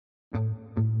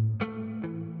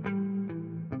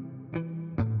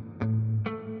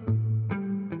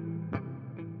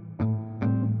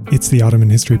It's the Ottoman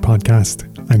History Podcast.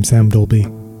 I'm Sam Dolby.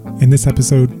 In this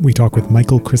episode, we talk with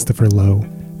Michael Christopher Lowe,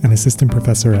 an assistant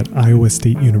professor at Iowa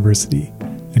State University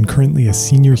and currently a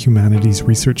senior humanities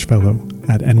research fellow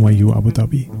at NYU Abu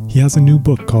Dhabi. He has a new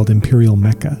book called Imperial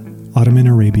Mecca, Ottoman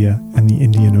Arabia and the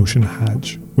Indian Ocean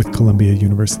Hajj with Columbia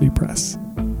University Press.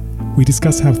 We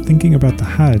discuss how thinking about the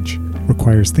Hajj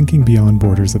requires thinking beyond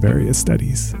borders of area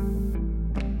studies.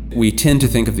 We tend to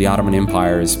think of the Ottoman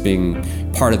Empire as being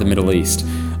part of the Middle East.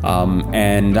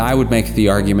 And I would make the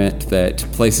argument that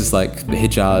places like the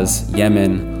Hijaz,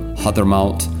 Yemen,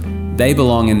 Hadramaut, they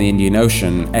belong in the Indian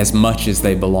Ocean as much as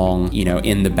they belong,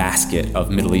 in the basket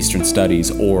of Middle Eastern studies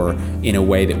or in a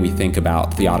way that we think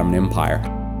about the Ottoman Empire.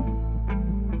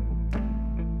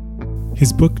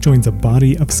 His book joins a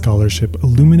body of scholarship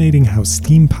illuminating how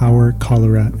steam power,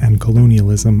 cholera, and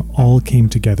colonialism all came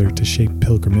together to shape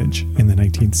pilgrimage in the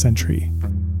 19th century.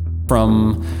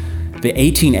 From the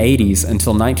 1880s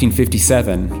until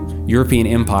 1957, European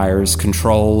empires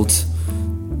controlled,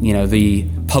 the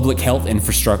public health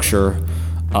infrastructure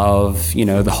of,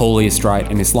 the holiest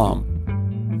rite in Islam.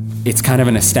 It's kind of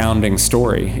an astounding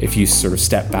story if you sort of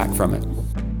step back from it.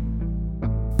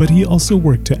 But he also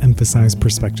worked to emphasize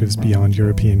perspectives beyond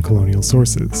European colonial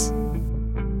sources.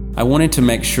 I wanted to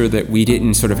make sure that we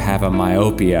didn't sort of have a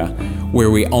myopia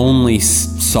where we only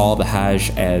saw the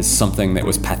Hajj as something that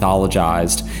was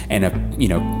pathologized and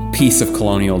a piece of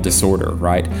colonial disorder,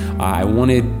 right? I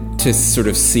wanted to sort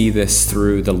of see this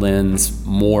through the lens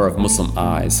more of Muslim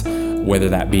eyes, whether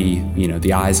that be,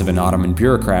 the eyes of an Ottoman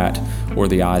bureaucrat or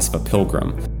the eyes of a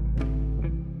pilgrim.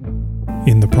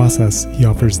 In the process, he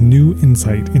offers new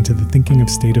insight into the thinking of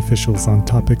state officials on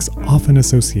topics often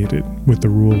associated with the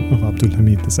rule of Abdul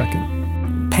Hamid II.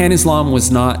 Pan-Islam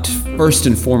was not first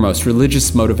and foremost.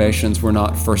 Religious motivations were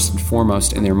not first and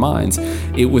foremost in their minds.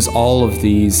 It was all of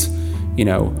these,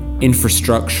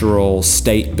 infrastructural,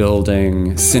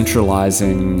 state-building,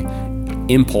 centralizing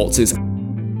impulses.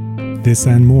 This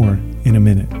and more in a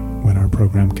minute when our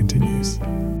program continues.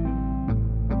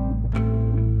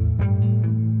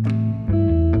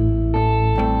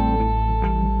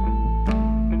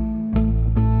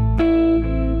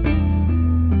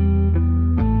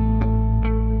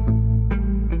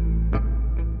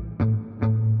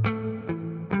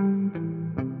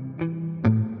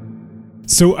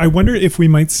 So I wonder if we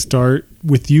might start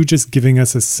with you just giving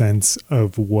us a sense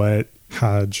of what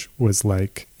Hajj was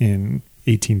like in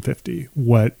 1850,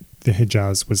 what the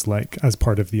Hijaz was like as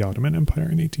part of the Ottoman Empire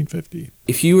in 1850.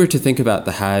 If you were to think about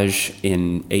the Hajj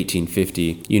in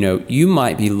 1850, you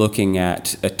might be looking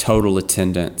at a total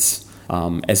attendance,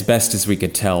 as best as we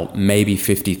could tell, maybe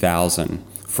 50,000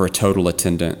 for a total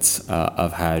attendance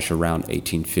of Hajj around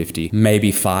 1850,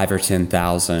 maybe 5,000 or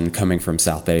 10,000 coming from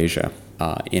South Asia.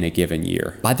 In a given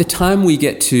year. By the time we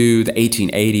get to the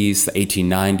 1880s, the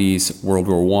 1890s, World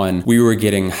War I, we were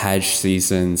getting Hajj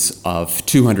seasons of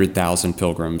 200,000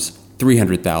 pilgrims,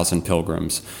 300,000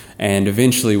 pilgrims, and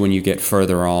eventually when you get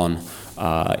further on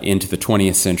into the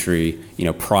 20th century,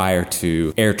 prior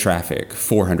to air traffic,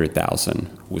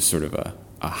 400,000 was sort of a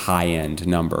high-end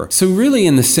number. So really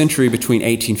in the century between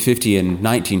 1850 and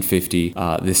 1950,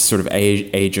 this sort of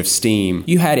age of steam,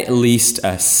 you had at least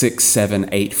a 6, 7,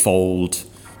 8-fold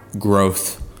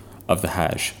growth of the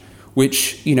Hajj,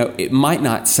 which, it might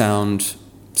not sound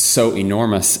so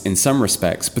enormous in some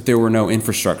respects, but there were no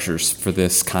infrastructures for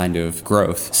this kind of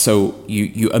growth. So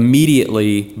you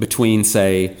immediately, between,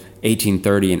 say,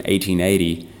 1830 and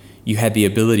 1880, you had the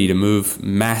ability to move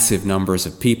massive numbers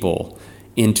of people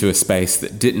into a space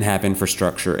that didn't have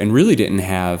infrastructure and really didn't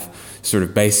have sort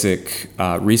of basic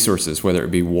resources, whether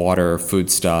it be water,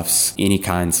 foodstuffs, any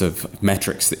kinds of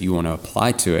metrics that you want to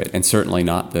apply to it, and certainly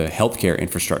not the healthcare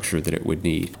infrastructure that it would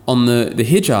need. On the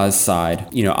Hijaz side,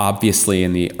 obviously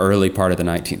in the early part of the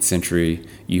 19th century,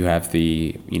 you have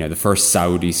the first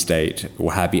Saudi state,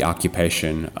 Wahhabi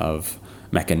occupation of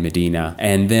Mecca and Medina,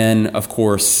 and then, of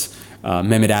course,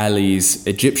 Mehmed Ali's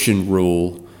Egyptian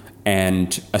rule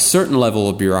and a certain level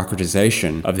of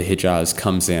bureaucratization of the Hijaz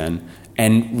comes in.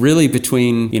 And really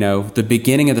between, the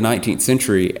beginning of the 19th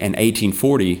century and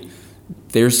 1840,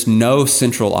 there's no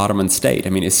central Ottoman state.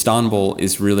 I mean, Istanbul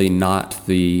is really not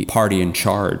the party in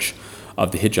charge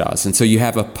of the Hijaz. And so you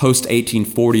have a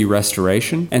post-1840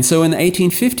 restoration. And so in the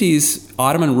 1850s,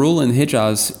 Ottoman rule in the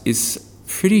Hijaz is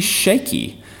pretty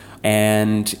shaky.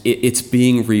 And it's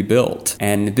being rebuilt.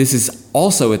 And this is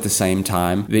also at the same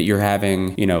time that you're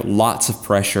having, lots of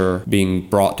pressure being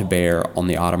brought to bear on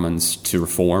the Ottomans to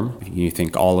reform. You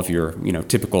think all of your,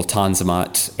 typical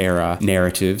Tanzimat era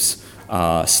narratives.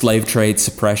 Slave trade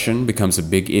suppression becomes a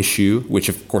big issue, which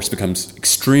of course becomes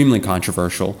extremely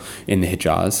controversial in the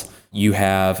Hijaz. You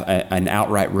have an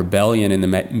outright rebellion in the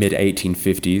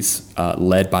mid-1850s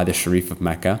led by the Sharif of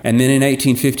Mecca. And then in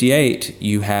 1858,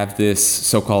 you have this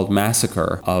so-called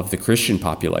massacre of the Christian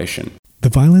population. The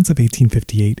violence of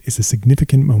 1858 is a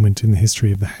significant moment in the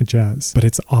history of the Hejaz, but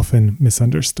it's often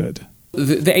misunderstood.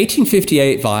 The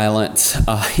 1858 violence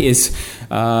it's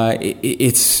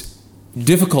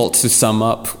difficult to sum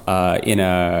up in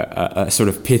a sort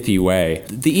of pithy way.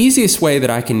 The easiest way that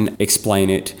I can explain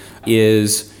it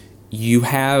is you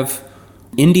have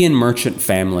Indian merchant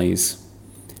families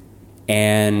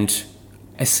and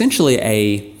essentially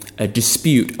a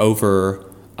dispute over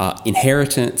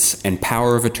inheritance and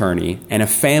power of attorney, and a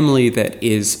family that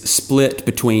is split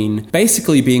between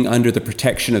basically being under the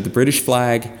protection of the British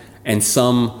flag and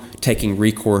some taking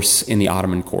recourse in the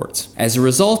Ottoman courts. As a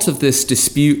result of this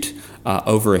dispute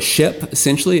over a ship,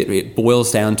 essentially, it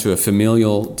boils down to a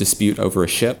familial dispute over a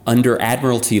ship. Under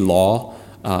Admiralty law,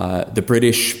 the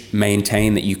British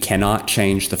maintain that you cannot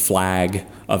change the flag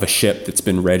of a ship that's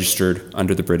been registered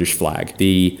under the British flag.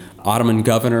 The Ottoman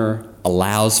governor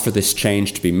allows for this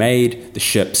change to be made. The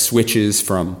ship switches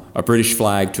from a British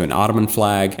flag to an Ottoman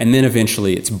flag, and then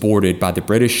eventually it's boarded by the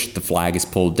British. The flag is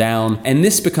pulled down, and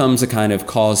this becomes a kind of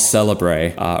cause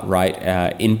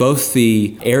célèbre, in both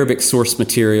the Arabic source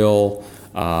material.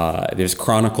 There's a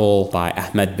chronicle by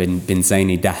Ahmed bin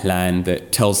Zaini Dahlan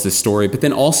that tells this story, but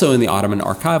then also in the Ottoman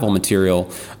archival material,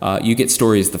 you get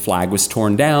stories the flag was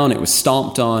torn down, it was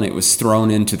stomped on, it was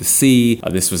thrown into the sea.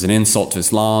 This was an insult to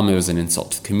Islam, it was an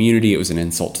insult to the community, it was an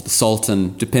insult to the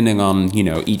Sultan. Depending on,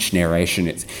 each narration,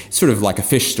 it's sort of like a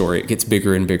fish story. It gets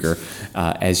bigger and bigger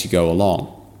as you go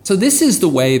along. So this is the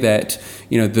way that,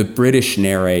 the British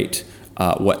narrate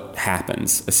what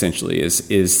happens, essentially,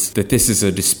 is that this is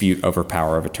a dispute over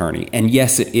power of attorney. And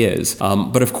yes, it is.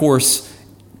 But of course,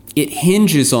 it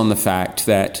hinges on the fact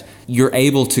that you're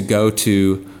able to go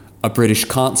to a British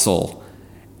consul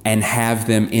and have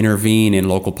them intervene in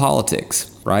local politics,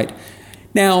 right?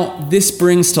 Now, this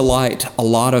brings to light a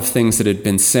lot of things that had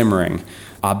been simmering.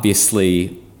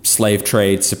 Obviously, slave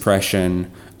trade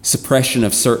suppression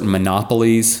of certain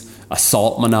monopolies, a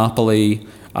salt monopoly,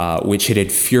 which had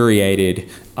infuriated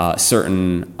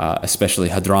certain, especially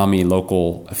Hadrami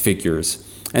local figures.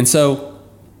 And so,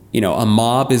 a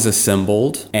mob is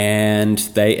assembled and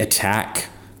they attack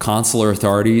consular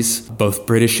authorities, both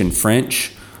British and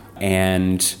French,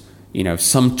 and,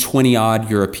 some 20-odd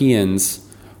Europeans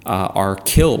are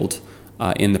killed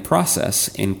in the process,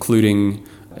 including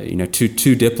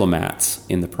two diplomats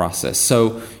in the process.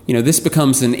 So, this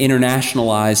becomes an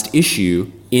internationalized issue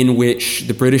in which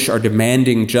the British are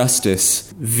demanding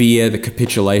justice via the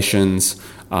capitulations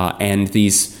and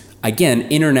these, again,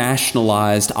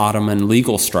 internationalized Ottoman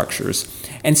legal structures.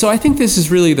 And so I think this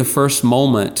is really the first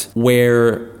moment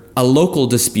where a local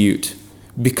dispute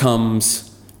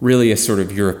becomes really a sort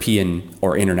of European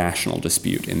or international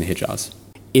dispute in the Hejaz.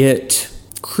 It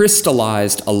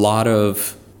crystallized a lot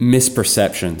of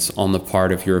misperceptions on the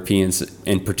part of Europeans,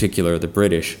 in particular the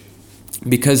British,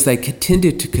 because they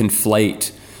tended to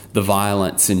conflate the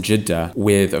violence in Jeddah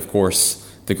with, of course,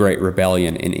 the Great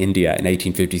Rebellion in India in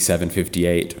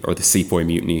 1857-58, or the Sepoy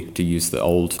Mutiny, to use the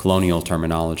old colonial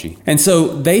terminology. And so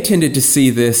they tended to see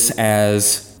this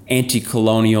as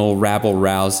anti-colonial,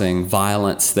 rabble-rousing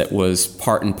violence that was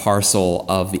part and parcel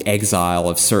of the exile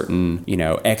of certain,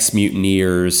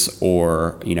 ex-mutineers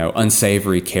or,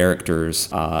 unsavory characters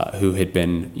who had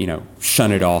been,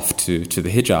 shunted off to the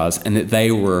Hejaz, and that they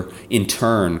were, in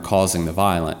turn, causing the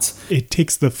violence. It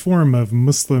takes the form of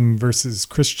Muslim versus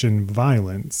Christian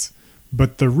violence,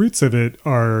 but the roots of it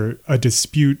are a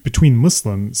dispute between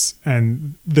Muslims,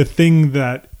 and the thing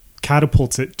that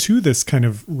catapults it to this kind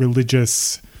of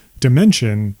religious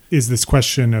dimension is this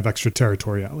question of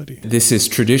extraterritoriality. This has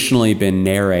traditionally been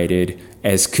narrated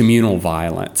as communal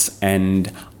violence,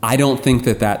 and I don't think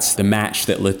that that's the match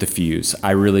that lit the fuse.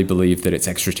 I really believe that it's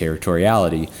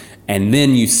extraterritoriality. And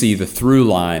then you see the through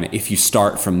line, if you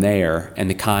start from there, and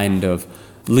the kind of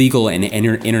legal and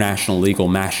international legal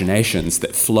machinations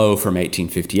that flow from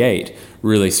 1858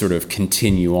 really sort of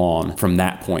continue on from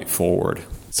that point forward.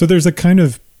 So there's a kind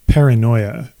of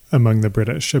paranoia among the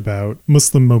British about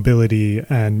Muslim mobility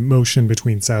and motion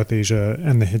between South Asia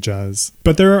and the Hejaz.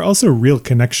 But there are also real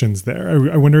connections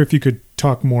there. I wonder if you could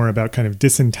talk more about kind of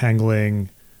disentangling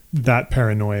that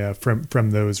paranoia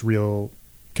from those real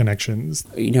connections.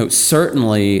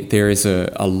 Certainly there is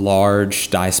a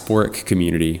large diasporic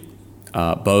community,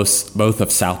 both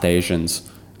of South Asians,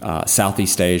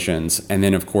 Southeast Asians, and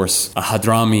then, of course, a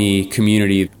Hadrami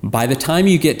community. By the time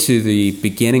you get to the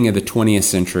beginning of the 20th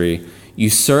century, you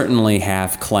certainly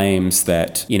have claims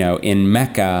that, in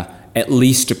Mecca at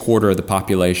least a quarter of the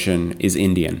population is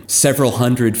Indian. Several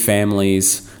hundred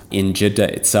families in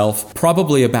Jeddah itself.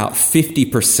 Probably about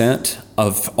 50%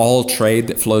 of all trade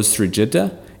that flows through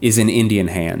Jeddah is in Indian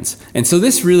hands. And so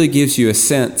this really gives you a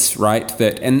sense, right,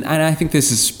 that, and I think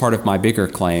this is part of my bigger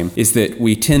claim, is that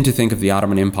we tend to think of the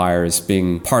Ottoman Empire as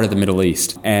being part of the Middle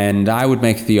East. And I would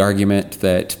make the argument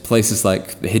that places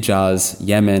like the Hijaz,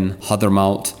 Yemen,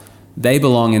 Hadramaut, they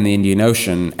belong in the Indian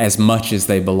Ocean as much as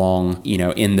they belong,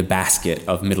 in the basket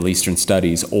of Middle Eastern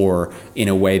studies or in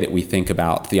a way that we think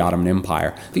about the Ottoman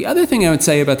Empire. The other thing I would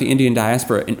say about the Indian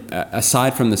diaspora,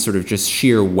 aside from the sort of just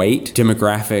sheer weight,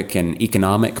 demographic and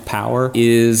economic power,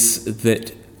 is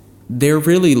that they're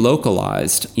really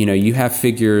localized. You have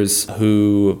figures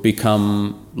who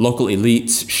become local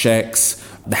elites, sheikhs.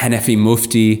 The Hanafi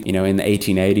Mufti, in the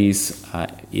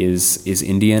 1880s is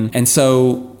Indian. And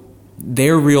so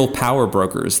they're real power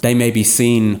brokers. They may be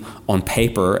seen on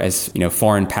paper as,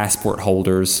 foreign passport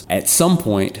holders at some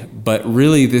point, but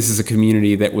really this is a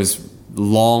community that was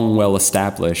long well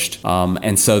established.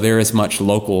 And so they're as much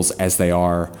locals as they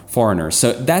are foreigners.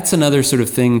 So that's another sort of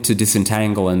thing to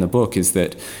disentangle in the book, is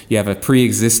that you have a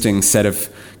pre-existing set of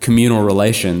communal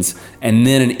relations and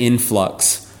then an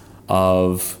influx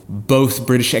of both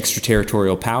British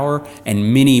extraterritorial power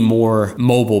and many more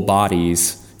mobile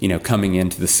bodies coming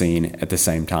into the scene at the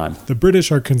same time. The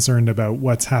British are concerned about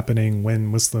what's happening when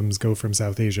Muslims go from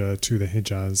South Asia to the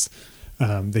Hijaz.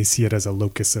 They see it as a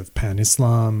locus of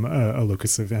pan-Islam, a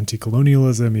locus of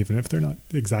anti-colonialism, even if they're not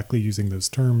exactly using those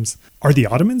terms. Are the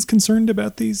Ottomans concerned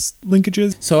about these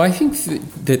linkages? So I think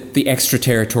that the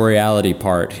extraterritoriality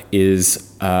part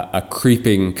is a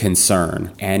creeping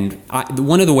concern. And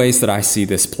one of the ways that I see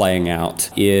this playing out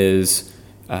is,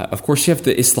 of course, you have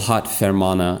the Islahat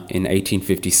Fermana in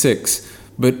 1856,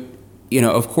 but,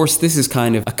 of course, this is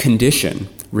kind of a condition,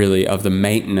 really, of the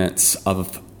maintenance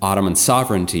of Ottoman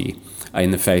sovereignty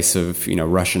in the face of,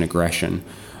 Russian aggression.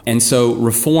 And so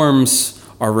reforms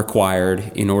are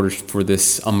required in order for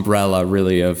this umbrella,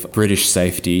 really, of British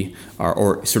safety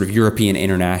or sort of European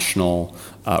international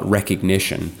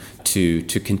recognition to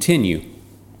continue.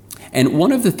 And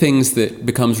one of the things that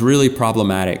becomes really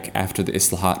problematic after the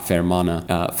Islahat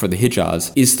Fermana for the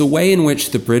Hijaz is the way in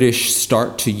which the British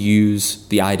start to use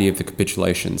the idea of the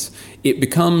capitulations. It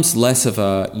becomes less of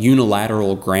a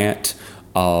unilateral grant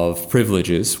of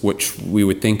privileges, which we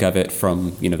would think of it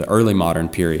from the early modern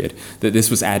period, that this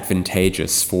was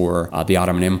advantageous for the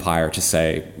Ottoman Empire to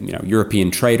say, European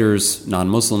traders,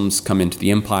 non-Muslims come into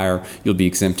the empire, you'll be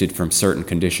exempted from certain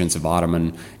conditions of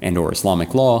Ottoman and or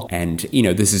Islamic law, and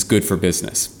this is good for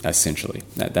business, essentially.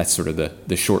 That's sort of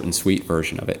the short and sweet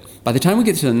version of it. By the time we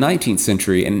get to the 19th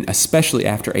century, and especially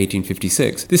after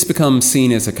 1856, this becomes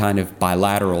seen as a kind of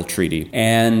bilateral treaty.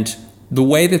 And the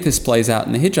way that this plays out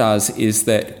in the Hijaz is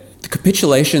that the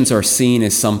capitulations are seen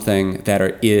as something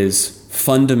that is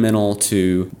fundamental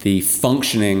to the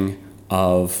functioning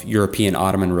of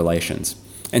European-Ottoman relations.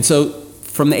 And so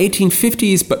from the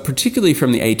 1850s, but particularly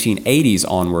from the 1880s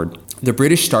onward, the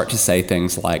British start to say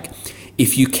things like,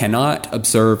 if you cannot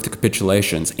observe the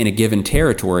capitulations in a given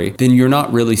territory, then you're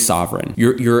not really sovereign.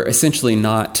 You're essentially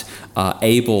not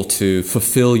able to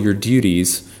fulfill your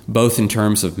duties, both in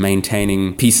terms of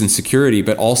maintaining peace and security,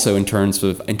 but also in terms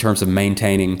of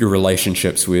maintaining your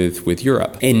relationships with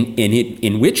Europe.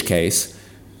 In which case,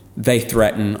 they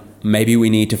threaten, maybe we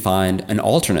need to find an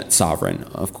alternate sovereign.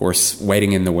 Of course,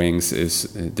 waiting in the wings is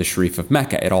the Sharif of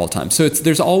Mecca at all times. So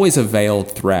there's always a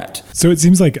veiled threat. So it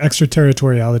seems like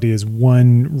extraterritoriality is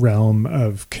one realm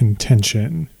of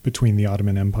contention between the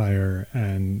Ottoman Empire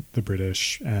and the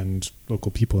British and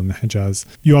local people in the Hijaz.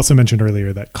 You also mentioned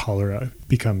earlier that cholera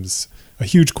becomes a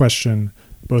huge question,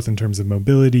 both in terms of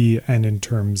mobility and in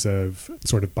terms of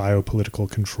sort of biopolitical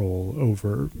control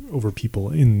over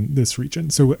people in this region.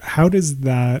 So how does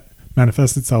that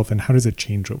manifest itself and how does it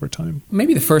change over time?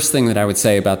 Maybe the first thing that I would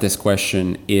say about this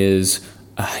question is,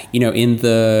 in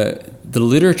the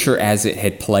literature as it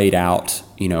had played out,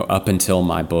 up until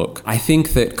my book, I think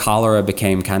that cholera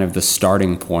became kind of the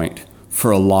starting point for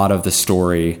a lot of the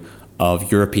story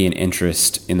of European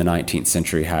interest in the 19th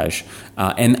century Hajj.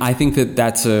 And I think that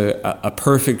that's a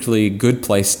perfectly good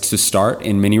place to start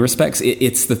in many respects.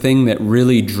 It's the thing that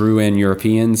really drew in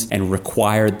Europeans and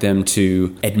required them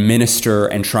to administer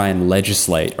and try and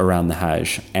legislate around the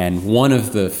Hajj. And one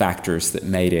of the factors that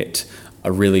made it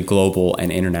a really global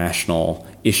and international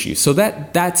issue. So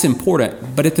that's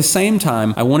important. But at the same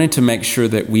time, I wanted to make sure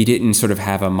that we didn't sort of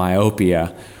have a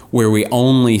myopia where we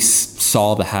only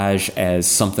saw the Hajj as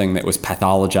something that was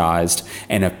pathologized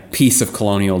and a piece of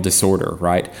colonial disorder,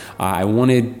 right? I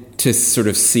wanted to sort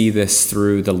of see this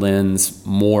through the lens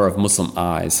more of Muslim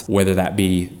eyes, whether that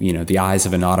be, the eyes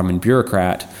of an Ottoman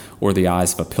bureaucrat or the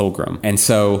eyes of a pilgrim. And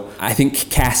so I think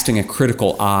casting a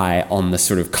critical eye on the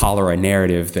sort of cholera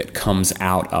narrative that comes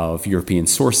out of European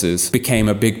sources became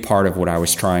a big part of what I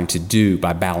was trying to do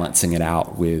by balancing it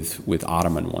out with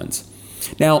Ottoman ones.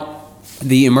 Now,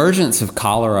 the emergence of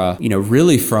cholera,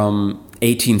 really from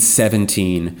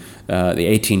 1817,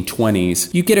 the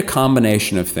 1820s, you get a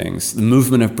combination of things. The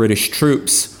movement of British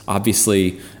troops,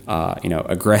 obviously,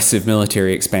 aggressive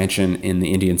military expansion in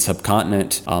the Indian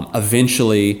subcontinent.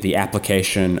 Eventually, the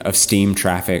application of steam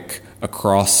traffic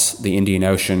across the Indian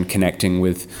Ocean, connecting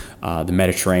with the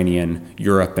Mediterranean,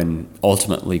 Europe, and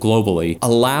ultimately globally,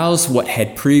 allows what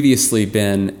had previously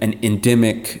been an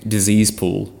endemic disease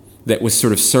pool that was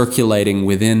sort of circulating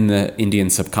within the Indian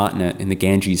subcontinent in the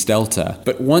Ganges Delta.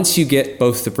 But once you get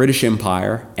both the British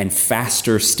Empire and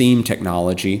faster steam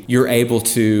technology, you're able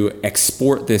to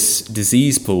export this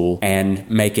disease pool and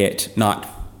make it not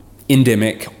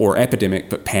endemic or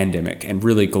epidemic, but pandemic, and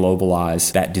really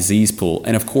globalize that disease pool.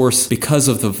 And of course, because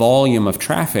of the volume of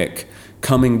traffic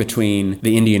coming between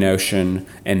the Indian Ocean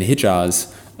and the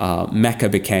Hijaz, Mecca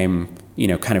became,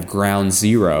 kind of ground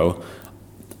zero.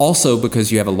 Also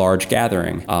because you have a large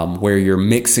gathering where you're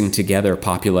mixing together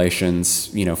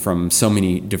populations, from so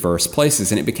many diverse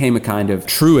places. And it became a kind of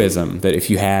truism that if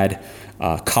you had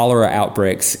cholera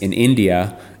outbreaks in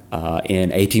India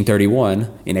in 1831,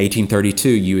 in 1832,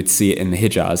 you would see it in the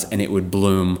Hijaz and it would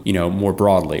bloom, more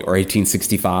broadly, or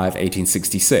 1865,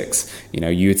 1866.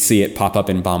 You would see it pop up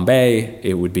in Bombay,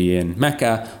 it would be in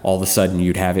Mecca, all of a sudden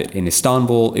you'd have it in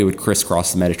Istanbul, it would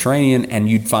crisscross the Mediterranean, and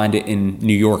you'd find it in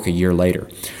New York a year later,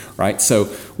 right? So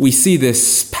we see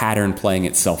this pattern playing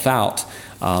itself out.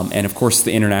 And of course,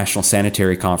 the international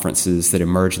sanitary conferences that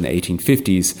emerged in the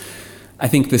 1850s, I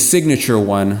think the signature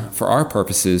one for our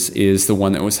purposes is the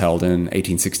one that was held in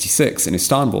 1866 in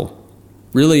Istanbul.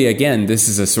 Really, again, this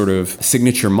is a sort of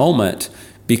signature moment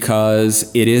because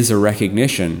it is a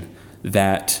recognition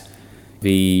that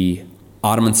the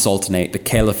Ottoman Sultanate, the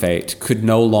Caliphate, could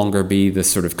no longer be the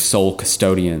sort of sole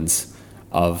custodians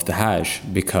of the Hajj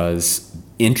because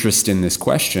interest in this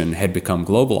question had become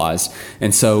globalized.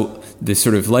 And so the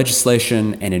sort of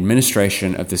legislation and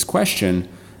administration of this question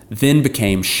then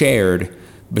became shared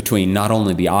between not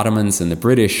only the Ottomans and the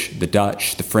British, the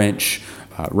Dutch, the French,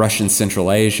 Russians, Central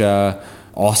Asia,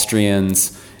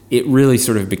 Austrians. It really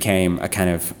sort of became a kind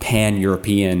of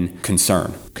pan-European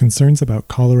concern. Concerns about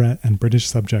cholera and British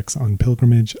subjects on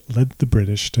pilgrimage led the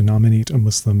British to nominate a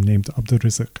Muslim named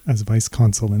Abdurrazzaq as vice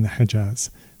consul in the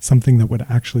Hejaz, something that would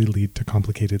actually lead to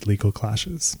complicated legal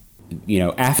clashes.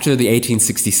 After the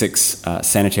 1866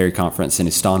 sanitary conference in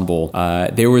Istanbul,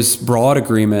 there was broad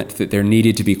agreement that there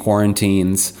needed to be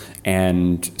quarantines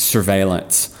and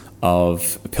surveillance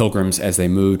of pilgrims as they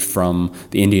moved from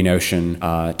the Indian Ocean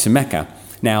to Mecca.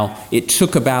 Now, it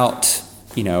took about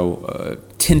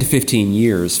 10 to 15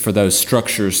 years for those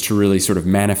structures to really sort of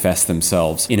manifest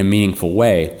themselves in a meaningful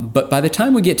way. But by the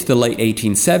time we get to the late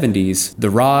 1870s, the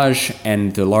Raj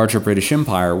and the larger British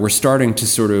Empire were starting to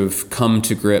sort of come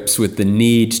to grips with the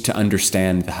need to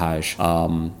understand the Hajj.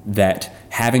 That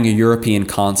having a European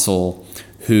consul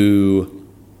who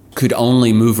could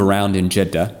only move around in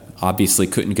Jeddah, obviously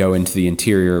couldn't go into the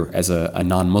interior as a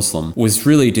non-Muslim, was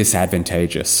really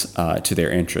disadvantageous to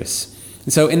their interests.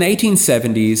 And so in the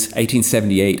 1870s,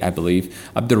 1878, I believe,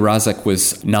 Abdurrazzaq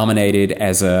was nominated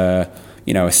as a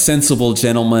sensible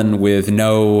gentleman with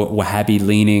no Wahhabi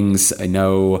leanings,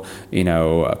 no,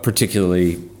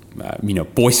 particularly,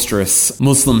 boisterous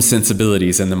Muslim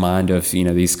sensibilities in the mind of,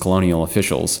 these colonial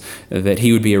officials, that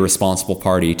he would be a responsible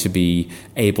party to be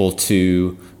able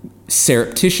to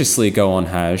surreptitiously go on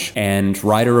Hajj and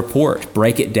write a report,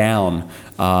 break it down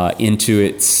into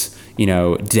its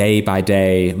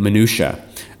day-by-day minutia,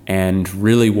 and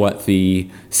really what the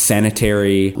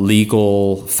sanitary,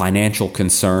 legal, financial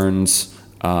concerns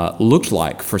looked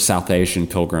like for South Asian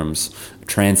pilgrims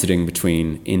transiting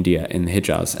between India and the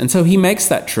Hijaz. And so he makes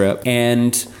that trip,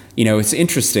 and it's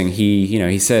interesting.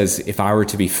 He says, if I were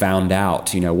to be found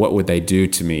out, what would they do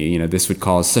to me? This would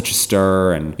cause such a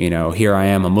stir, and here I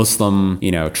am, a Muslim,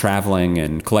 traveling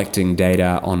and collecting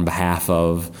data on behalf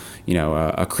of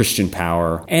a Christian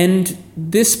power. And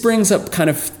this brings up kind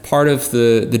of part of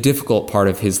the difficult part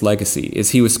of his legacy,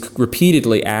 is he was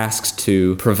repeatedly asked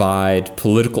to provide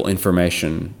political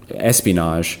information,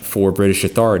 espionage, for British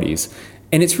authorities.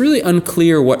 And it's really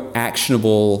unclear what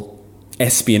actionable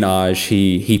espionage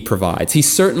he provides. He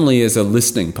certainly is a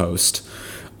listening post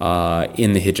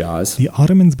in the Hijaz. The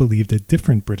Ottomans believed a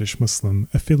different British Muslim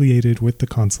affiliated with the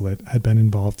consulate had been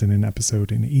involved in an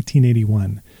episode in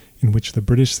 1881 in which the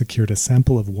British secured a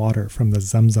sample of water from the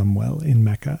Zamzam well in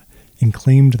Mecca and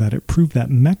claimed that it proved that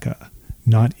Mecca,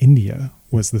 not India,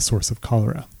 was the source of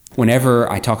cholera. Whenever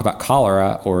I talk about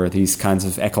cholera or these kinds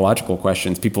of ecological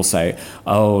questions, people say,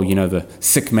 oh, the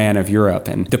sick man of Europe.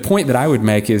 And the point that I would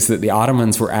make is that the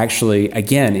Ottomans were actually,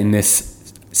 again, in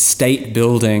this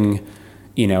state-building,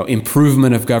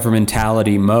 improvement of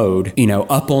governmentality mode,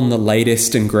 up on the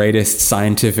latest and greatest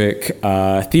scientific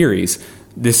theories.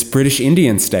 This British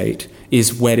Indian state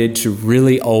is wedded to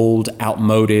really old,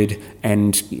 outmoded,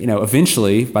 and,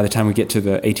 eventually, by the time we get to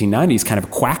the 1890s, kind of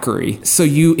quackery. So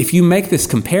if you make this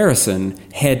comparison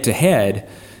head to head,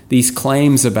 these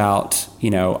claims about,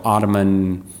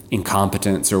 Ottoman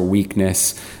incompetence or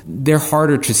weakness, they're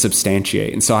harder to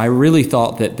substantiate. And so I really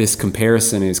thought that this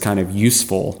comparison is kind of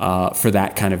useful for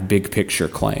that kind of big picture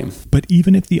claim. But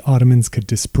even if the Ottomans could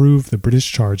disprove the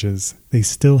British charges, they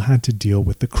still had to deal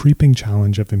with the creeping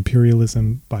challenge of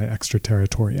imperialism by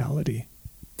extraterritoriality.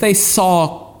 They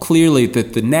saw clearly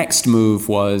that the next move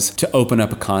was to open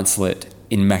up a consulate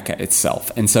in Mecca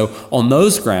itself. And so on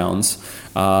those grounds,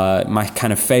 my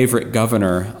kind of favorite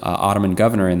governor, Ottoman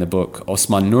governor in the book,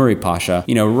 Osman Nuri Pasha,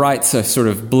 writes a sort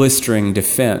of blistering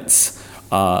defense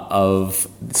of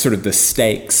sort of the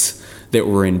stakes that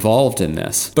were involved in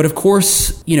this. But of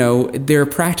course, there are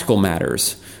practical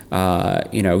matters.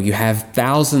 You have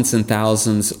thousands and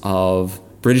thousands of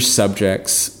British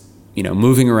subjects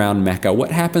moving around Mecca.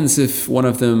 What happens if one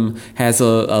of them has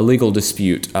a legal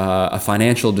dispute, a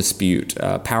financial dispute,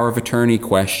 a power of attorney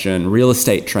question, real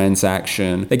estate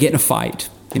transaction? They get in a fight,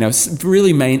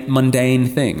 really mundane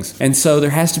things. And so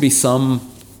there has to be some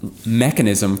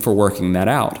mechanism for working that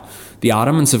out. The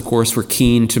Ottomans, of course, were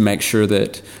keen to make sure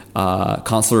that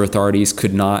consular authorities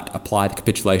could not apply the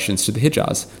capitulations to the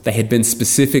Hijaz. They had been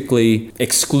specifically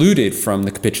excluded from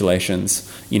the capitulations,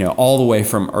 all the way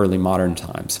from early modern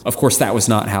times. Of course, that was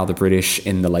not how the British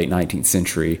in the late 19th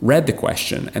century read the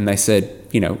question. And they said,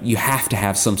 you have to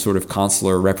have some sort of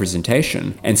consular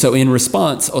representation. And so in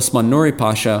response, Osman Nuri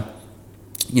Pasha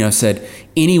said,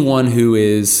 anyone who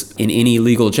is in any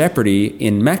legal jeopardy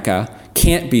in Mecca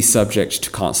can't be subject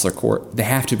to consular court. They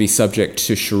have to be subject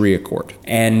to Sharia court.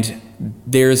 And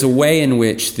there's a way in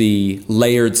which the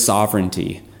layered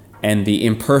sovereignty and the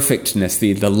imperfectness,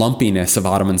 the lumpiness of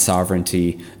Ottoman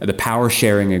sovereignty, the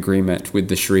power-sharing agreement with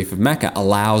the Sharif of Mecca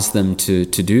allows them to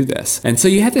do this. And so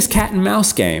you have this cat and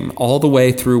mouse game all the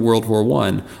way through World War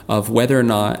I of whether or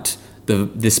not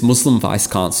this Muslim vice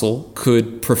consul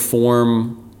could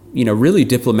perform, really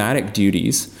diplomatic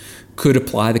duties, could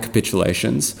apply the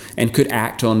capitulations, and could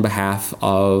act on behalf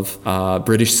of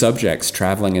British subjects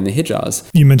traveling in the Hijaz.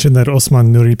 You mentioned that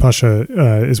Osman Nuri Pasha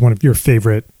is one of your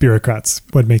favorite bureaucrats.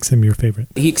 What makes him your favorite?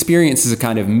 He experiences a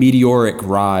kind of meteoric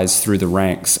rise through the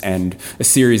ranks and a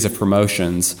series of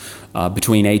promotions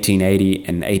between 1880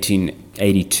 and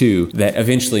 1882 that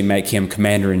eventually make him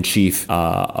commander-in-chief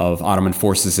of Ottoman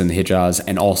forces in the Hijaz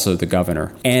and also the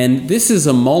governor. And this is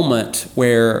a moment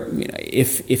where,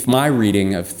 if my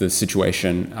reading of the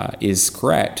situation is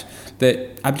correct,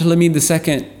 that Abdulhamid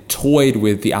II toyed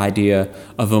with the idea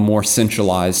of a more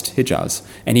centralized Hijaz.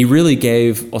 And he really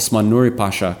gave Osman Nuri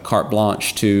Pasha carte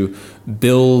blanche to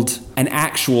build an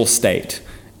actual state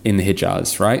in the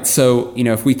Hijaz, right? So,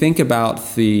 if we think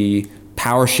about the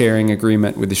power-sharing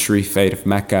agreement with the Sharifate of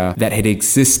Mecca that had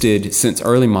existed since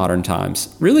early modern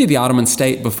times, really the Ottoman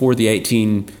state before the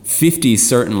 1850s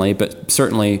certainly, but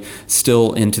certainly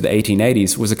still into the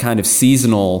 1880s, was a kind of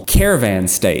seasonal caravan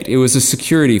state. It was a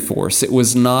security force. It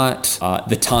was not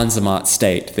the Tanzimat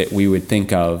state that we would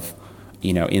think of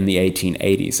in the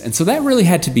 1880s. And so that really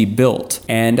had to be built.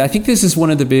 And I think this is one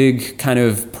of the big kind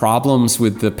of problems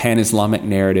with the pan-Islamic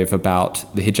narrative about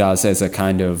the Hijaz as a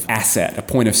kind of asset, a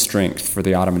point of strength for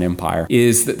the Ottoman Empire,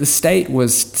 is that the state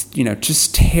was,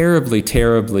 just terribly,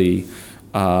 terribly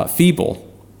feeble.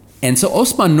 And so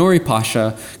Osman Nuri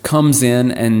Pasha comes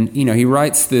in and, he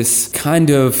writes this kind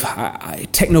of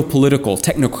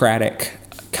technocratic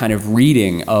kind of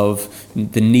reading of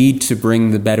the need to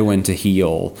bring the Bedouin to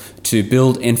heel, to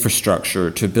build infrastructure,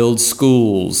 to build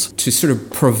schools, to sort of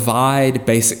provide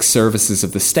basic services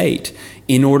of the state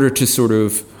in order to sort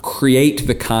of create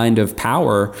the kind of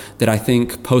power that I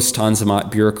think post-Tanzimat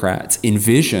bureaucrats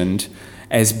envisioned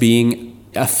as being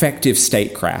effective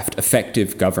statecraft,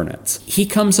 effective governance. He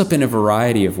comes up in a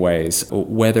variety of ways,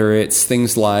 whether it's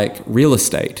things like real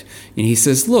estate. And he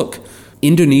says, look,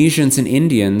 Indonesians and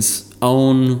Indians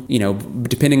own,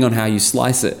 depending on how you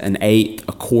slice it, an eighth,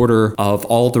 a quarter of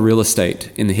all the real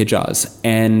estate in the Hijaz,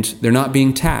 and they're not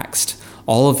being taxed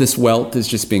All of this wealth is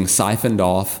just being siphoned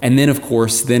off. And then, of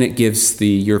course, then it gives the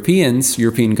European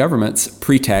governments,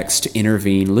 pretext to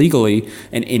intervene legally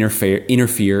and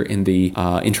interfere in the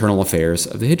internal affairs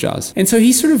of the Hijaz. And so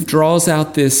he sort of draws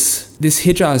out this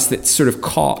Hijaz that's sort of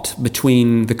caught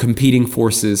between the competing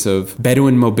forces of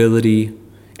Bedouin mobility,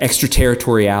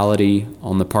 extraterritoriality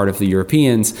on the part of the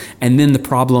Europeans, and then the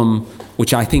problem,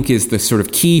 which I think is the sort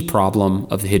of key problem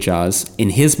of the Hijaz, in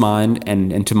his mind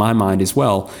and to my mind as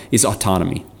well, is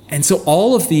autonomy. And so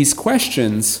all of these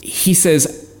questions, he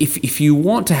says, if you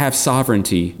want to have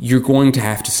sovereignty, you're going to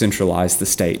have to centralize the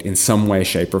state in some way,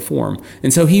 shape, or form.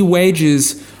 And so he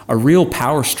wages a real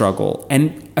power struggle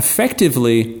and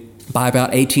effectively, by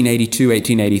about 1882,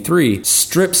 1883,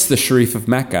 strips the Sharif of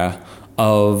Mecca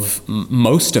of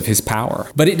most of his power.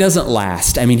 But it doesn't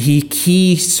last. I mean,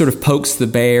 he sort of pokes the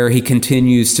bear. He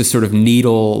continues to sort of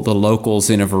needle the locals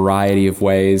in a variety of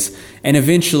ways. And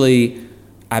eventually,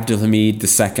 Abdulhamid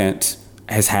II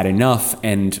has had enough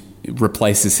and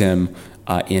replaces him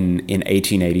in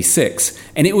 1886.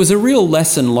 And it was a real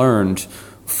lesson learned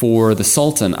for the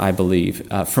Sultan, I believe.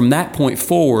 From that point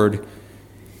forward,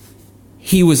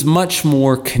 he was much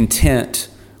more content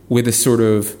with a sort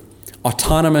of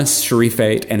autonomous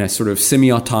Sharifate and a sort of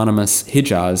semi-autonomous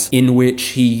Hijaz in which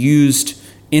he used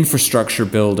infrastructure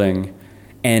building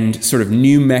and sort of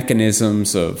new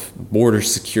mechanisms of border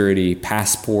security,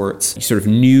 passports, sort of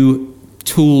new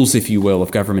tools, if you will,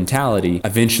 of governmentality,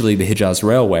 eventually the Hijaz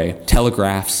Railway,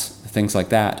 telegraphs, things like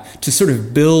that, to sort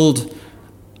of build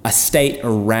a state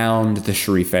around the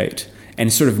Sharifate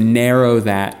and sort of narrow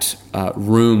that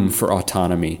room for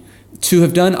autonomy. To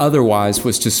have done otherwise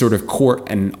was to sort of court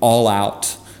an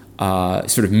all-out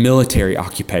sort of military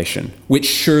occupation, which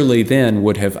surely then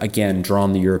would have, again,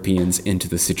 drawn the Europeans into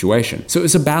the situation. So it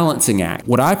was a balancing act.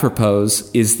 What I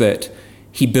propose is that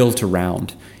he built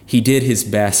around. He did his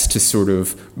best to sort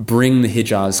of bring the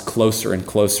Hijaz closer and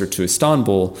closer to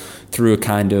Istanbul through a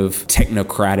kind of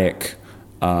technocratic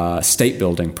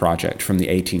state-building project from the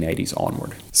 1880s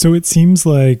onward. So it seems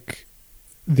like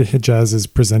the Hijaz is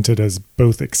presented as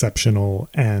both exceptional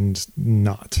and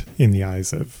not in the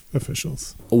eyes of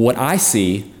officials. What I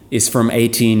see is from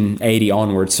 1880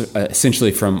 onwards,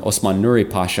 essentially from Osman Nuri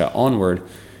Pasha onward,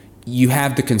 you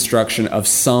have the construction of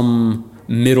some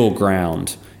middle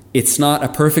ground. It's not a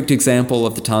perfect example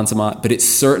of the Tanzimat, but it's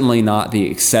certainly not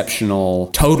the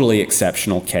totally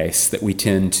exceptional case that we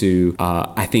tend to,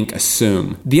 I think,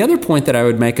 assume. The other point that I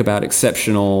would make about the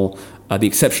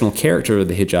exceptional character of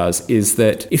the Hijaz is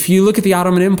that if you look at the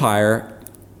Ottoman Empire,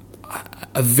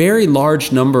 a very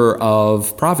large number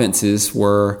of provinces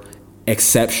were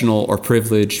exceptional or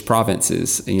privileged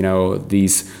provinces. You know,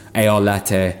 these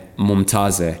Eyalat-e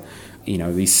Mumtaze,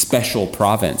 these special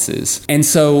provinces. And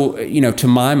so, to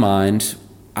my mind,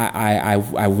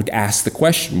 I would ask the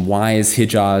question, why is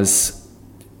Hijaz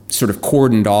sort of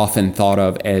cordoned off and thought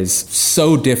of as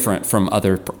so different from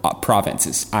other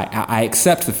provinces? I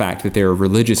accept the fact that there are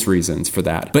religious reasons for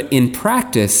that. But in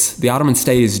practice, the Ottoman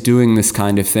state is doing this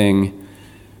kind of thing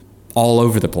all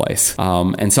over the place.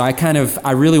 And so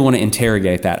I really want to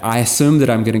interrogate that. I assume that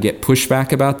I'm going to get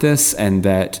pushback about this and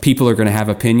that people are going to have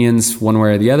opinions one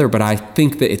way or the other, but I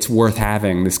think that it's worth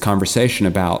having this conversation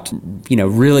about,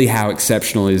 really how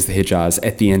exceptional is the Hijaz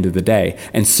at the end of the day.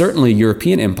 And certainly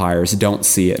European empires don't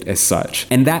see it as such.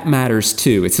 And that matters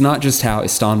too. It's not just how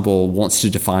Istanbul wants to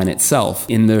define itself.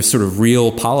 In the sort of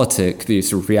realpolitik, the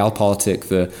sort of realpolitik,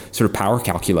 the sort of power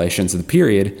calculations of the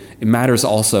period, it matters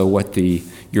also what the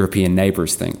European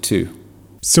neighbors think too.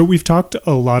 So we've talked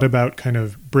a lot about kind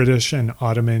of British and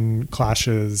Ottoman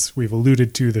clashes. We've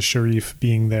alluded to the Sharif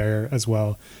being there as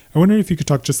well. I wonder if you could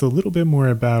talk just a little bit more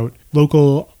about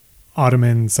local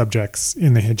Ottoman subjects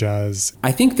in the Hijaz.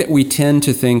 I think that we tend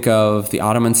to think of the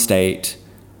Ottoman state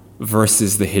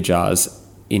versus the Hijaz,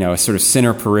 a sort of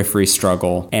center-periphery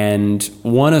struggle. And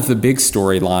one of the big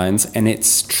storylines, and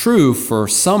it's true for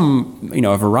some,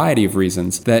 a variety of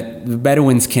reasons, that the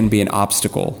Bedouins can be an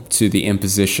obstacle to the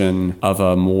imposition of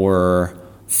a more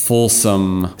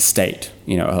fulsome state,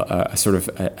 a sort of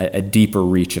a deeper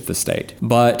reach of the state.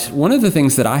 But one of the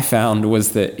things that I found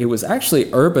was that it was actually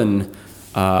urban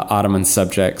Ottoman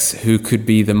subjects who could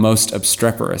be the most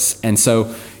obstreperous. And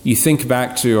so you think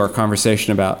back to our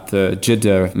conversation about the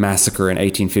Jeddah massacre in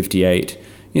 1858.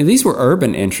 These were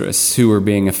urban interests who were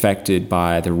being affected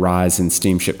by the rise in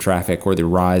steamship traffic or the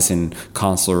rise in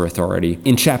consular authority.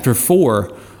 In Chapter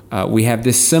 4 we have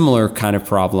this similar kind of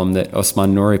problem that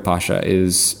Osman Nuri Pasha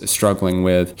is struggling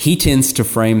with. He tends to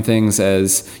frame things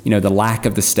as, the lack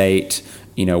of the state,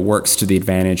 works to the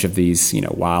advantage of these,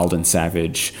 wild and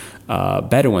savage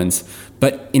Bedouins.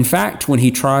 But in fact, when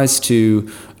he tries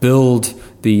to build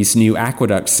these new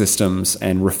aqueduct systems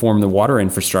and reform the water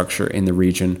infrastructure in the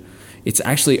region, it's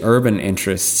actually urban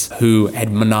interests who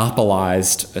had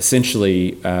monopolized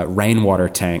essentially rainwater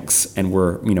tanks and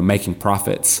were, making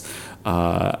profits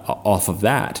off of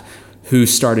that, who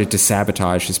started to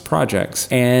sabotage his projects.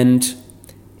 And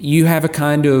you have a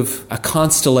kind of a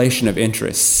constellation of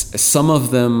interests. Some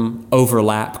of them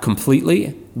overlap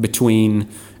completely between,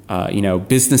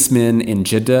 businessmen in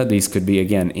Jeddah. These could be,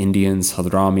 again, Indians,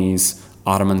 Hadramis,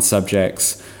 Ottoman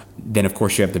subjects. Then, of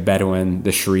course, you have the Bedouin,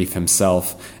 the Sharif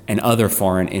himself, and other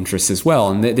foreign interests as well.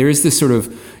 And there is this sort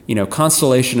of,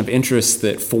 constellation of interests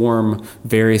that form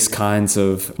various kinds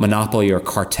of monopoly or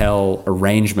cartel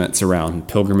arrangements around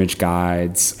pilgrimage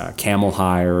guides, camel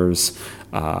hires,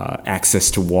 access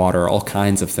to water, all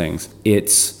kinds of things.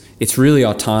 It's really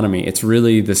autonomy. It's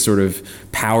really the sort of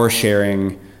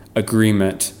power-sharing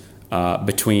agreement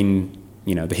between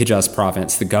the Hijaz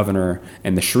province, the governor,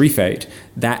 and the Sharifate.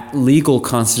 That legal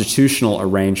constitutional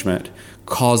arrangement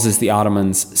causes the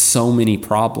Ottomans so many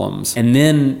problems. And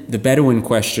then the Bedouin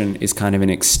question is kind of an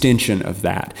extension of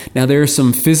that. Now, there are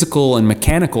some physical and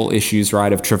mechanical issues,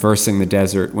 right, of traversing the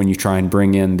desert when you try and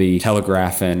bring in the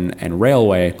telegraph and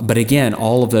railway. But again,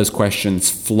 all of those questions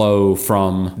flow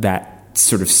from that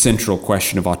sort of central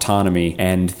question of autonomy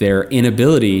and their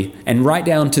inability, and right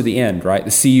down to the end, right?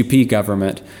 The CUP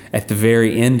government at the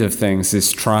very end of things is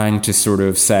trying to sort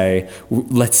of say,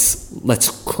 let's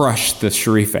crush the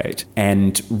Sharifate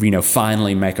and,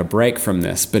 finally make a break from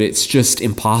this. But it's just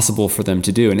impossible for them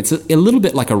to do. And it's a little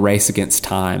bit like a race against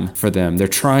time for them. They're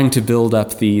trying to build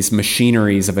up these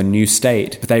machineries of a new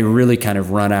state, but they really kind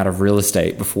of run out of real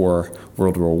estate before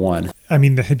World War I. I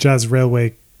mean, the Hijaz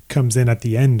Railway comes in at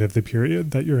the end of the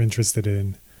period that you're interested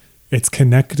in. It's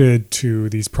connected to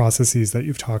these processes that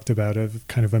you've talked about of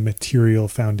kind of a material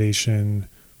foundation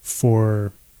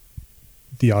for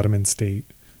the Ottoman state,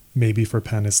 maybe for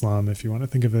Pan-Islam, if you want to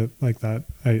think of it like that.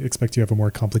 I expect you have a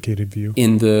more complicated view.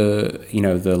 In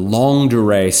the longue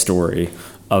durée story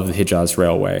of the Hijaz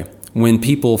Railway, when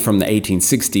people from the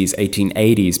 1860s,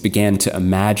 1880s began to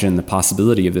imagine the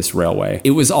possibility of this railway,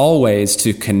 it was always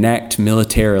to connect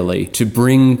militarily, to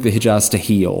bring the Hijaz to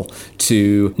heel,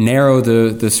 to narrow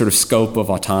the sort of scope of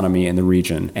autonomy in the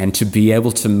region, and to be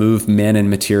able to move men and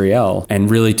materiel,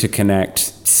 and really to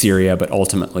connect Syria, but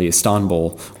ultimately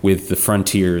Istanbul, with the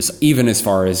frontiers, even as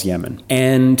far as Yemen.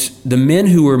 And the men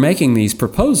who were making these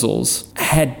proposals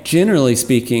had, generally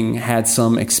speaking, had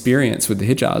some experience with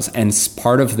the Hijaz, and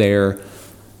part of their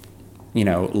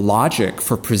logic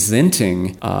for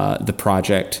presenting the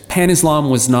project, Pan-Islam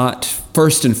was not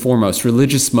first and foremost.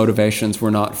 Religious motivations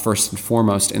were not first and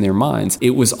foremost in their minds.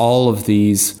 It was all of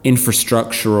these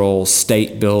infrastructural,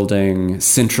 state-building,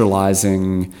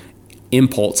 centralizing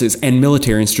impulses and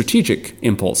military and strategic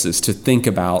impulses to think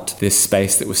about this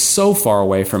space that was so far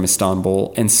away from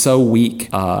Istanbul and so weak,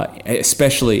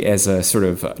 especially as a sort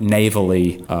of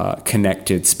navally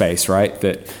connected space, right?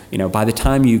 That, by the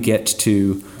time you get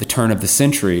to the turn of the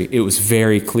century, it was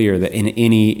very clear that in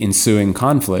any ensuing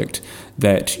conflict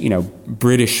that,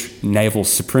 British naval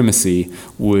supremacy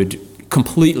would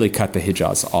completely cut the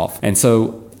Hijaz off. And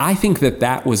so I think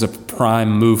that was a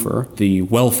prime mover. The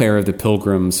welfare of the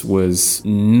pilgrims was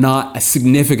not a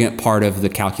significant part of the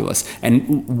calculus.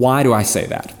 And why do I say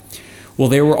that? Well,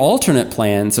 there were alternate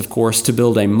plans, of course, to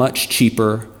build a much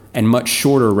cheaper and much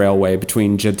shorter railway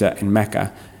between Jeddah and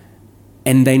Mecca.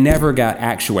 And they never got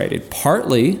actuated,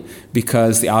 partly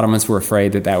because the Ottomans were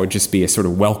afraid that would just be a sort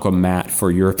of welcome mat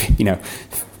for Europe,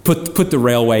 put the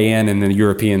railway in, and the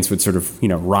Europeans would sort of,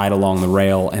 ride along the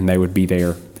rail, and they would be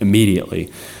there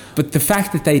immediately. But the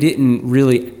fact that they didn't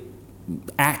really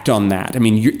act on that, I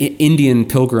mean, Indian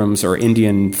pilgrims or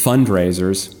Indian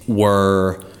fundraisers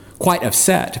were quite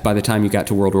upset by the time you got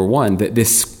to World War I that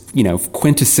this,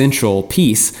 quintessential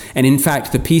peace, and in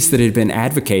fact, the peace that had been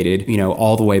advocated,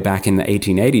 all the way back in the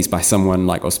 1880s by someone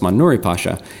like Osman Nuri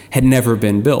Pasha, had never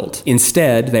been built.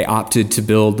 Instead, they opted to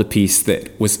build the peace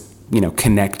that was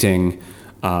connecting,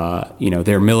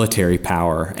 their military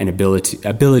power and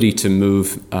ability to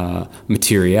move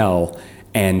materiel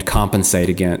and compensate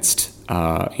against,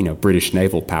 British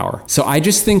naval power. So I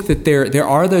just think that there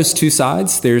are those two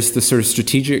sides. There's the sort of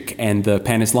strategic and the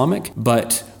Pan-Islamic,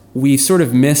 but we sort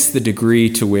of miss the degree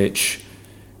to which,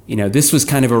 this was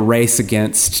kind of a race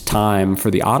against time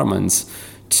for the Ottomans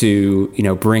to,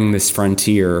 bring this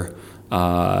frontier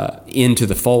into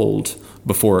the fold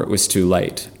before it was too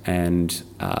late. And,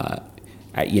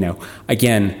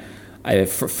 again,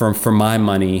 for my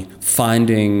money,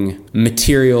 finding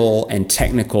material and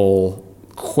technical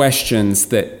questions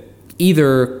that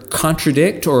either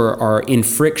contradict or are in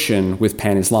friction with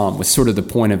Pan-Islam was sort of the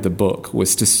point of the book,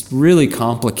 was to really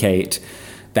complicate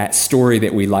that story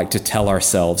that we like to tell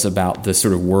ourselves about the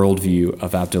sort of worldview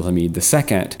of Abdulhamid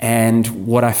II. And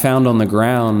what I found on the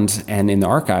ground and in the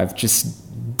archive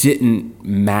just didn't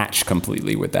match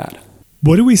completely with that.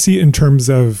 What do we see in terms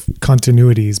of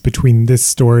continuities between this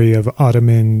story of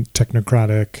Ottoman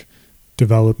technocratic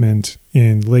development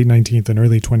in late 19th and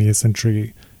early 20th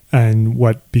century and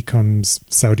what becomes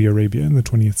Saudi Arabia in the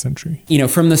 20th century?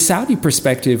 From the Saudi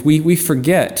perspective, we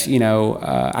forget,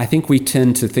 I think we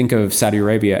tend to think of Saudi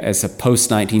Arabia as a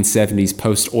post-1970s,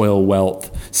 post-oil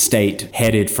wealth state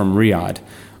headed from Riyadh.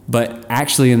 But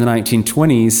actually in the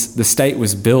 1920s, the state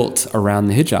was built around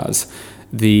the Hijaz.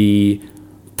 The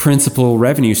principal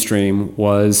revenue stream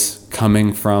was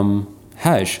coming from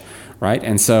Hajj, right?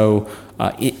 And so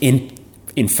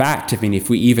in fact, if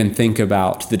we even think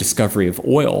about the discovery of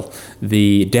oil,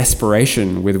 the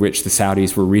desperation with which the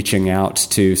Saudis were reaching out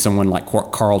to someone like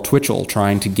Carl Twitchell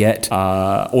trying to get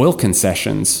oil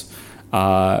concessions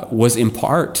was in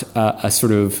part a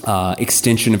sort of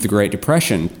extension of the Great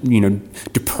Depression,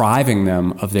 depriving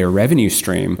them of their revenue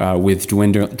stream with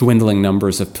dwindling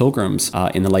numbers of pilgrims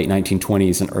in the late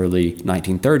 1920s and early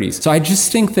 1930s. So I just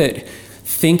think that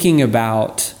thinking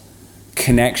about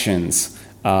connections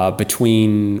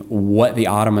between what the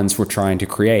Ottomans were trying to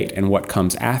create and what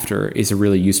comes after is a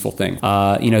really useful thing.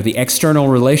 The external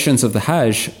relations of the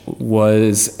Hajj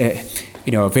was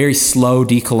a very slow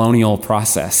decolonial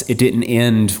process. It didn't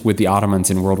end with the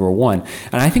Ottomans in World War I.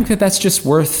 And I think that that's just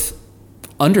worth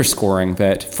underscoring,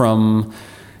 that from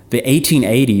the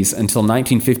 1880s until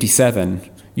 1957,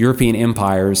 European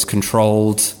empires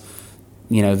controlled,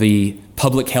 the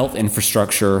public health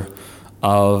infrastructure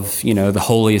of the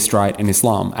holiest rite in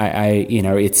Islam.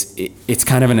 It's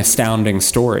kind of an astounding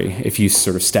story if you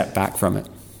sort of step back from it.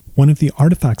 One of the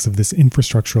artifacts of this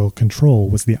infrastructural control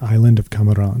was the island of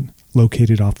Kamaran,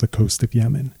 located off the coast of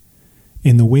Yemen.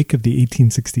 In the wake of the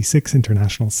 1866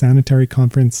 International Sanitary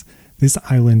Conference, this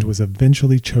island was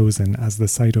eventually chosen as the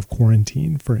site of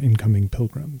quarantine for incoming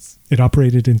pilgrims. It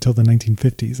operated until the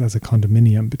 1950s as a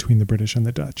condominium between the British and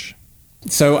the Dutch.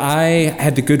 So I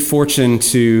had the good fortune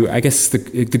to,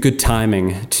 the good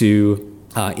timing to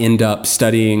end up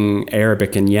studying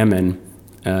Arabic in Yemen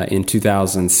in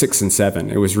 2006 and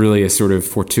 2007. It was really a sort of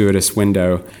fortuitous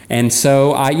window. And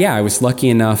so, I was lucky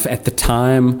enough at the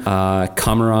time,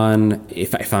 Kamaran,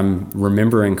 if I'm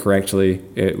remembering correctly,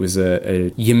 it was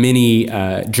a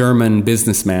Yemeni German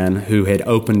businessman who had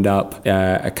opened up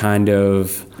a kind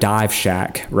of dive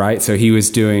shack, right? So he was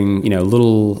doing,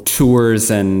 little tours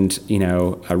and,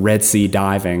 a Red Sea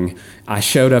diving. I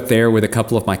showed up there with a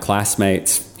couple of my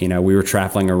classmates. We were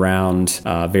traveling around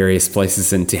various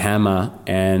places in Tihama,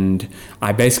 and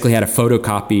I basically had a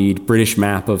photocopied British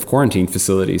map of quarantine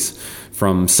facilities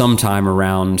from sometime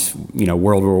around,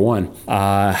 World War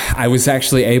I. I was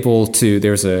actually able to,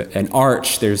 there's an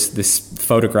arch, there's this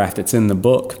photograph that's in the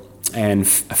book, and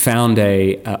found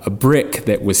a brick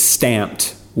that was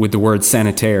stamped with the word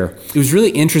sanitaire. It was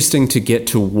really interesting to get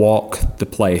to walk the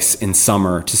place in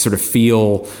summer, to sort of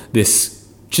feel this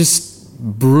just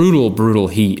brutal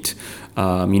heat,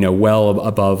 well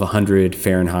above 100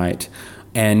 Fahrenheit,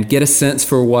 and get a sense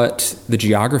for what the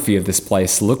geography of this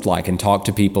place looked like, and talk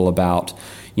to people about,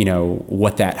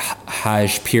 what that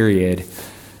Hajj period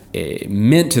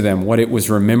meant to them, what it was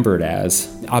remembered as.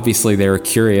 Obviously, they were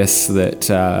curious that,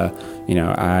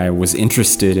 I was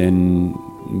interested in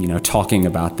talking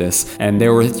about this. And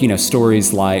there were,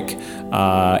 stories like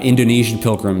Indonesian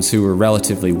pilgrims who were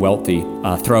relatively wealthy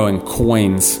throwing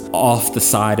coins off the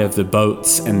side of the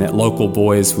boats, and that local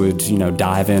boys would,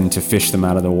 dive in to fish them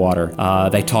out of the water.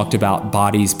 They talked about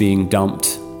bodies being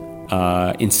dumped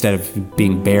instead of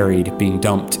being buried, being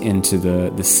dumped into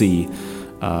the sea,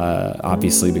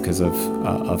 obviously because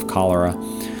of cholera.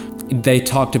 They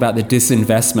talked about the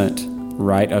disinvestment,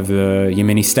 right, of the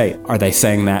Yemeni state. Are they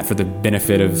saying that for the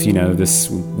benefit of, this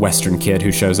Western kid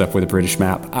who shows up with a British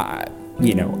map?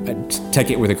 Take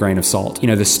it with a grain of salt.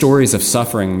 The stories of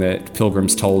suffering that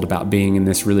pilgrims told about being in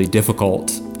this really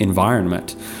difficult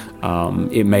environment,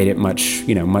 it made it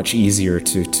much easier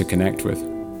to connect with.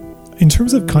 In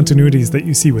terms of continuities that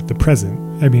you see with the present,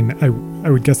 I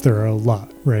would guess there are a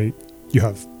lot, right? You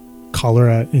have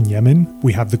cholera in Yemen.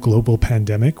 We have the global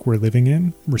pandemic we're living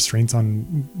in, restraints on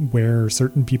where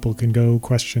certain people can go,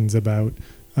 questions about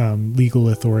legal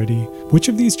authority. Which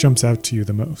of these jumps out to you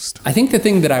the most? I think the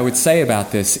thing that I would say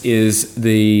about this is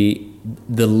the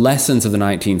lessons of the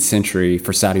 19th century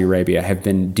for Saudi Arabia have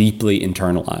been deeply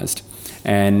internalized.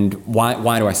 And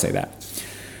why do I say that?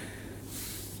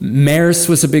 MERS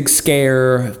was a big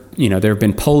scare. There have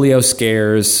been polio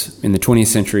scares. In the 20th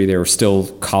century, there were still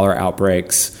cholera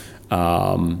outbreaks.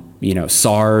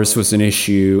 SARS was an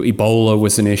issue. Ebola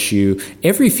was an issue.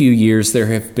 Every few years, there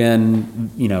have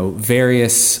been,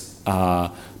 various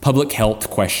public health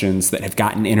questions that have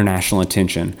gotten international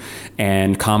attention.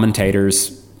 And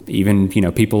commentators, even,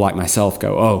 people like myself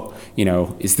go,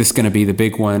 is this going to be the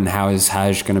big one? How is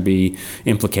Hajj going to be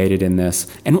implicated in this?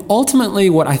 And ultimately,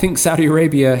 what I think Saudi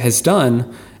Arabia has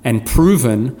done and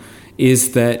proven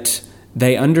is that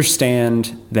they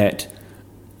understand that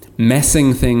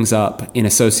messing things up in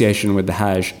association with the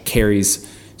Hajj carries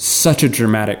such a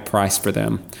dramatic price for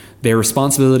them. Their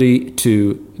responsibility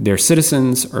to their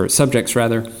citizens, or subjects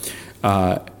rather,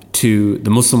 to the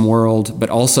Muslim world, but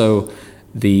also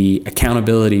the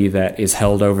accountability that is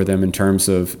held over them in terms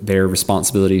of their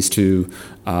responsibilities to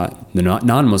the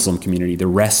non-Muslim community, the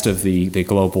rest of the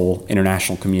global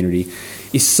international community,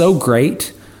 is so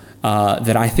great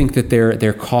that I think that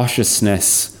their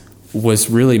cautiousness was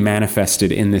really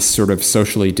manifested in this sort of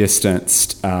socially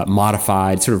distanced,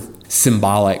 modified, sort of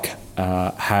symbolic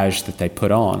Hajj that they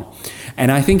put on.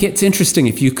 And I think it's interesting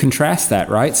if you contrast that,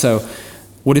 right? So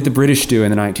what did the British do in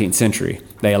the 19th century?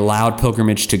 They allowed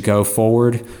pilgrimage to go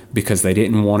forward because they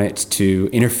didn't want it to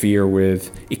interfere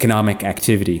with economic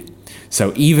activity.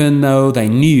 So even though they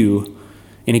knew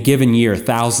in a given year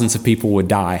thousands of people would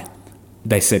die,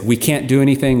 they said, we can't do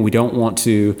anything. We don't want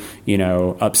to,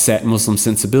 upset Muslim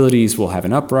sensibilities. We'll have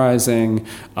an uprising.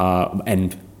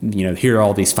 And here are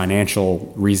all these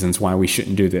financial reasons why we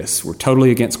shouldn't do this. We're totally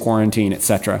against quarantine,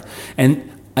 etc. And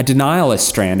a denialist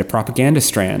strand, a propaganda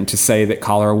strand, to say that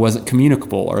cholera wasn't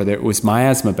communicable or that it was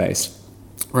miasma-based,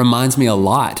 reminds me a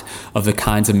lot of the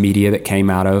kinds of media that came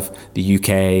out of the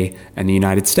UK and the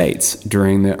United States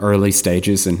during the early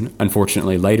stages and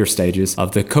unfortunately later stages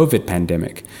of the COVID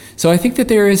pandemic. So I think that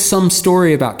there is some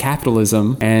story about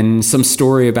capitalism and some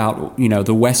story about,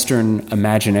 the Western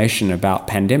imagination about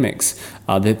pandemics,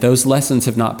 that those lessons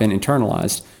have not been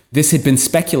internalized. This had been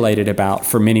speculated about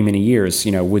for many, many years.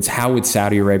 How would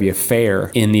Saudi Arabia fare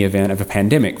in the event of a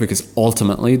pandemic? Because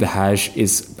ultimately, the Hajj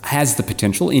has the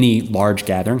potential. Any large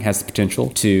gathering has the potential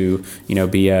to,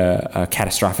 be a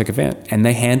catastrophic event, and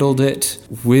they handled it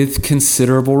with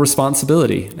considerable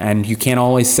responsibility. And you can't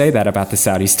always say that about the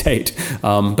Saudi state,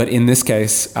 but in this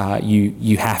case,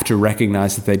 you have to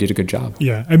recognize that they did a good job.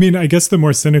 Yeah, I guess the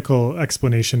more cynical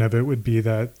explanation of it would be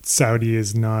that Saudi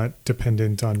is not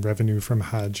dependent on revenue from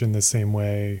Hajj in the same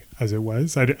way as it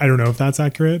was. I don't know if that's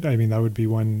accurate. That would be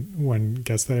one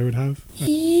guess that I would have.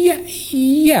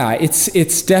 Yeah,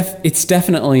 it's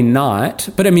definitely not.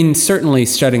 But certainly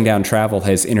shutting down travel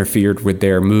has interfered with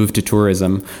their move to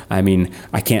tourism.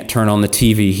 I can't turn on the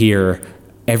TV here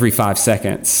every 5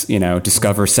 seconds.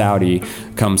 Discover Saudi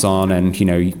comes on, and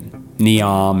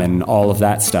NEOM and all of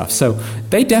that stuff. So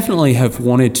they definitely have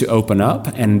wanted to open up,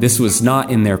 and this was not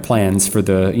in their plans for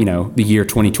the year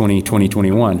 2020,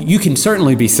 2021. You can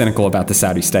certainly be cynical about the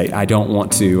Saudi state. I don't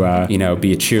want to,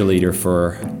 be a cheerleader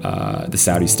for the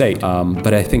Saudi state.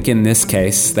 But I think in this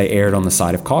case, they erred on the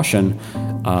side of caution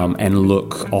and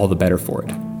look all the better for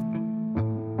it.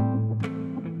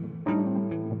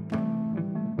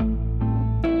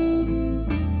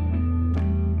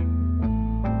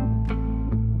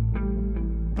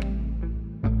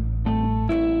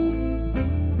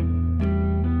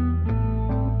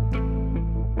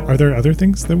 Are there other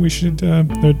things that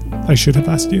that I should have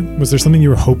asked you? Was there something you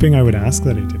were hoping I would ask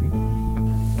that I didn't?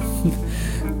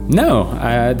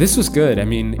 No, this was good.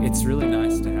 It's really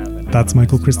nice to have it. That's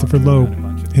Michael Christopher Lowe.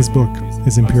 His book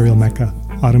is Imperial Mecca,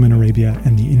 Ottoman Arabia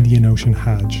and the Indian Ocean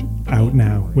Hajj, out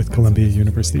now with Columbia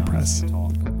University Press.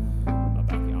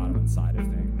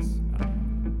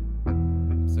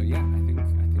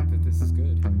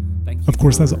 Of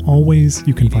course, as always,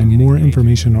 you can find more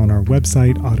information on our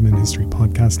website,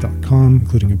 OttomanHistoryPodcast.com,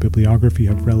 including a bibliography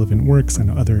of relevant works and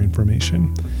other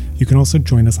information. You can also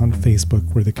join us on Facebook,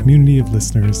 where the community of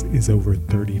listeners is over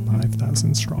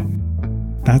 35,000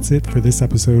 strong. That's it for this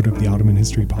episode of the Ottoman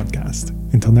History Podcast.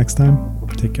 Until next time,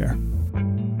 take care.